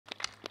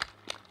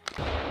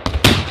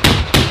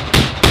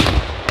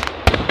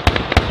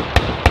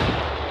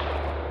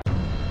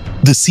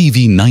The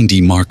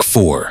CV90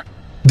 Mk.IV.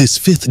 This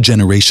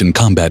fifth-generation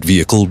combat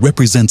vehicle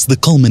represents the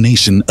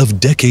culmination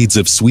of decades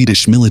of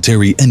Swedish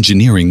military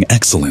engineering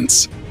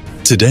excellence.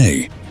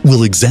 Today,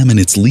 we'll examine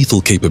its lethal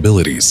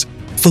capabilities,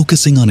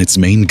 focusing on its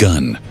main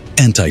gun,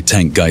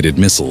 anti-tank guided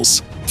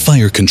missiles,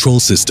 fire control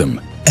system,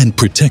 and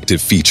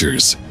protective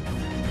features.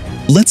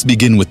 Let's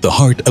begin with the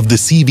heart of the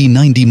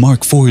CV90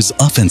 Mk.IV's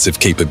offensive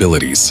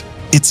capabilities,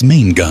 its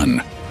main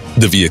gun.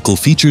 The vehicle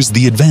features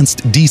the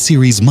advanced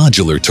D-series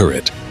modular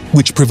turret,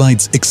 which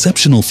provides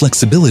exceptional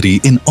flexibility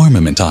in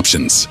armament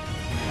options.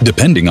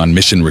 Depending on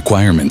mission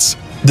requirements,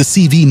 the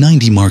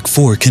CV90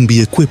 Mk.IV can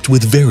be equipped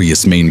with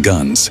various main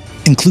guns,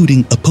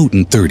 including a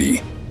potent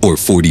 30 or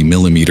 40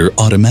 mm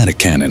automatic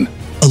cannon,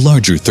 a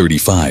larger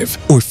 35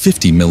 or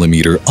 50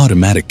 mm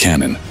automatic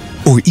cannon,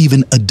 or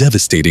even a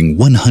devastating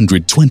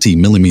 120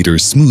 mm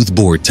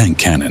smoothbore tank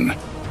cannon.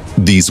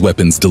 These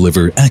weapons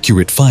deliver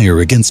accurate fire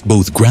against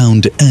both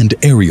ground and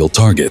aerial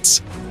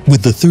targets,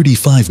 with the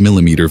 35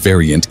 mm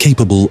variant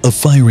capable of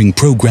firing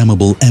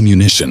programmable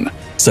ammunition,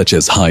 such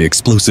as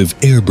high-explosive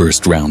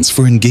airburst rounds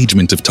for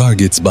engagement of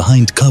targets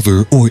behind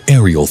cover or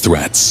aerial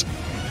threats.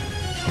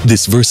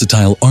 This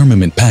versatile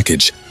armament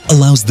package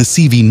allows the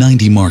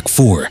CV90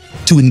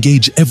 Mk.IV to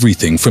engage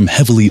everything from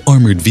heavily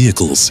armored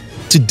vehicles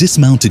to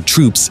dismounted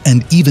troops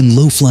and even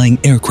low-flying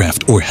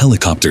aircraft or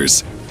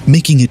helicopters,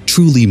 making it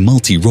truly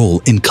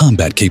multi-role in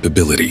combat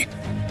capability.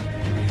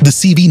 The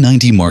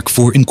CV90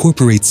 Mk.IV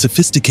incorporates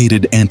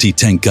sophisticated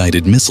anti-tank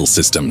guided missile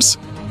systems.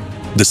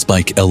 The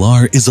Spike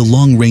LR is a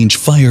long-range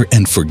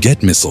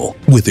fire-and-forget missile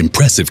with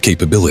impressive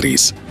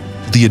capabilities.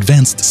 The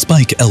advanced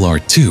Spike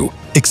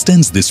LR2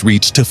 extends this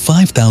reach to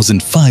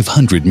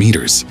 5,500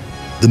 meters.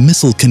 The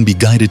missile can be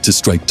guided to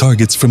strike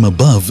targets from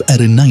above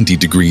at a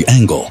 90-degree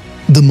angle,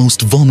 the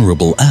most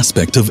vulnerable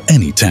aspect of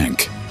any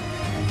tank.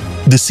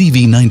 The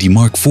CV90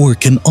 Mk.IV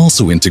can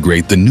also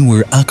integrate the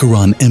newer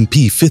Acheron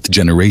MP 5th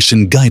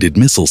generation guided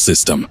missile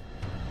system.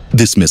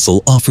 This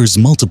missile offers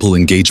multiple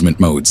engagement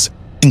modes,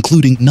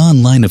 including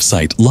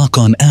non-line-of-sight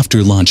lock-on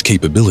after-launch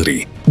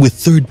capability with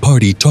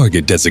third-party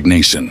target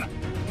designation.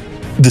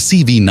 The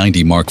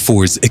CV90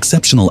 Mk.IV's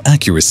exceptional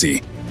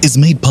accuracy is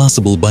made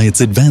possible by its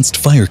advanced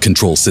fire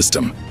control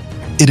system.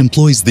 It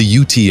employs the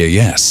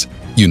UTAS,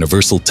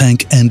 Universal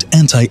Tank and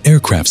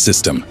Anti-Aircraft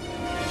System.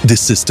 This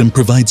system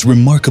provides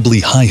remarkably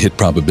high hit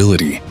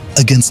probability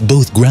against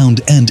both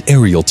ground and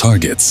aerial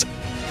targets,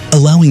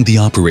 allowing the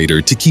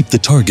operator to keep the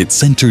target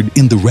centered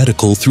in the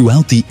reticle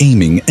throughout the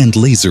aiming and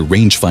laser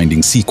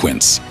range-finding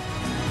sequence.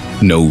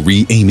 No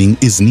re-aiming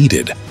is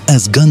needed,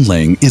 as gun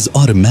laying is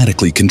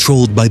automatically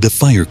controlled by the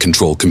fire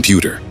control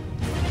computer.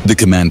 The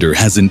commander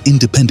has an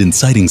independent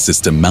sighting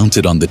system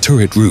mounted on the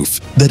turret roof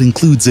that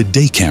includes a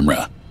day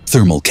camera,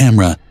 thermal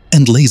camera,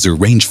 and laser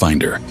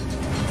rangefinder.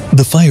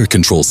 The fire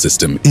control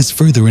system is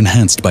further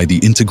enhanced by the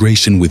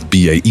integration with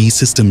BAE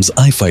Systems'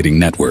 iFighting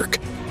network,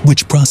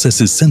 which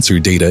processes sensor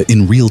data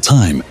in real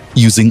time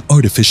using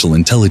artificial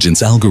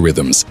intelligence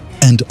algorithms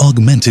and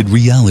augmented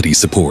reality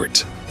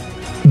support.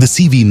 The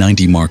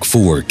CV90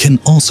 Mk.IV can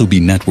also be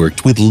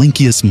networked with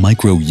Lynkeus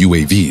micro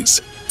UAVs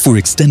for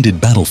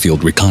extended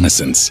battlefield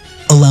reconnaissance,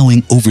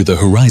 allowing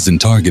over-the-horizon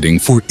targeting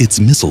for its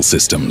missile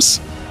systems.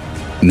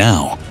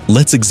 Now,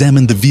 let's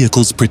examine the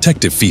vehicle's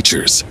protective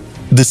features.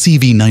 The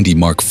CV90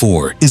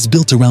 Mk.IV is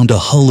built around a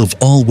hull of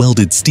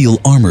all-welded steel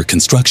armor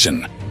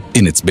construction.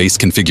 In its base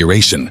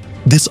configuration,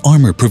 this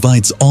armor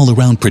provides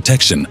all-around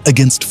protection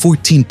against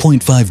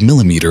 14.5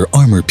 mm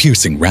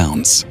armor-piercing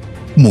rounds.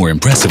 More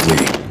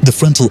impressively, the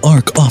frontal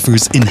arc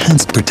offers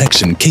enhanced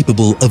protection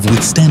capable of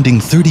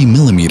withstanding 30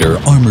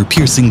 mm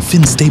armor-piercing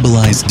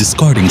fin-stabilized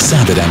discarding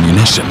sabot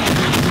ammunition.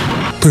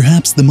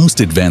 Perhaps the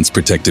most advanced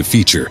protective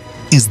feature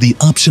is the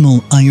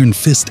optional Iron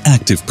Fist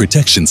active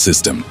protection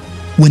system.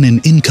 When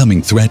an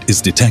incoming threat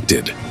is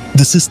detected,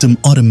 the system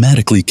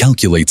automatically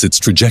calculates its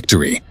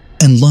trajectory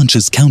and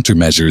launches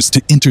countermeasures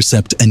to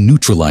intercept and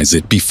neutralize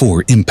it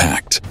before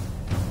impact.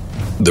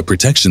 The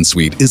protection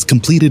suite is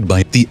completed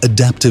by the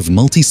adaptive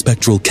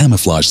multispectral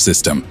camouflage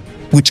system,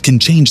 which can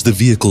change the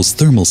vehicle's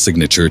thermal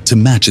signature to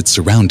match its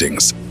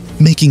surroundings,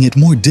 making it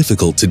more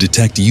difficult to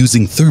detect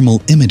using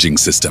thermal imaging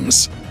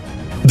systems.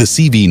 The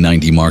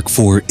CV90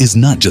 Mk.IV is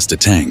not just a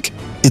tank,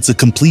 it's a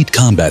complete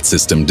combat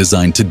system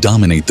designed to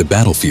dominate the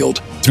battlefield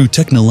through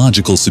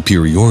technological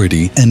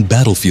superiority and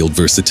battlefield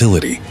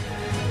versatility.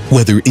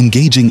 Whether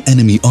engaging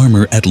enemy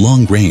armor at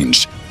long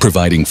range,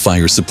 providing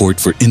fire support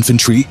for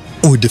infantry,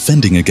 or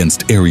defending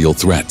against aerial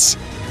threats,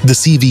 the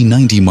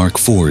CV90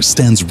 Mk.IV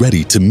stands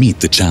ready to meet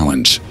the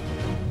challenge.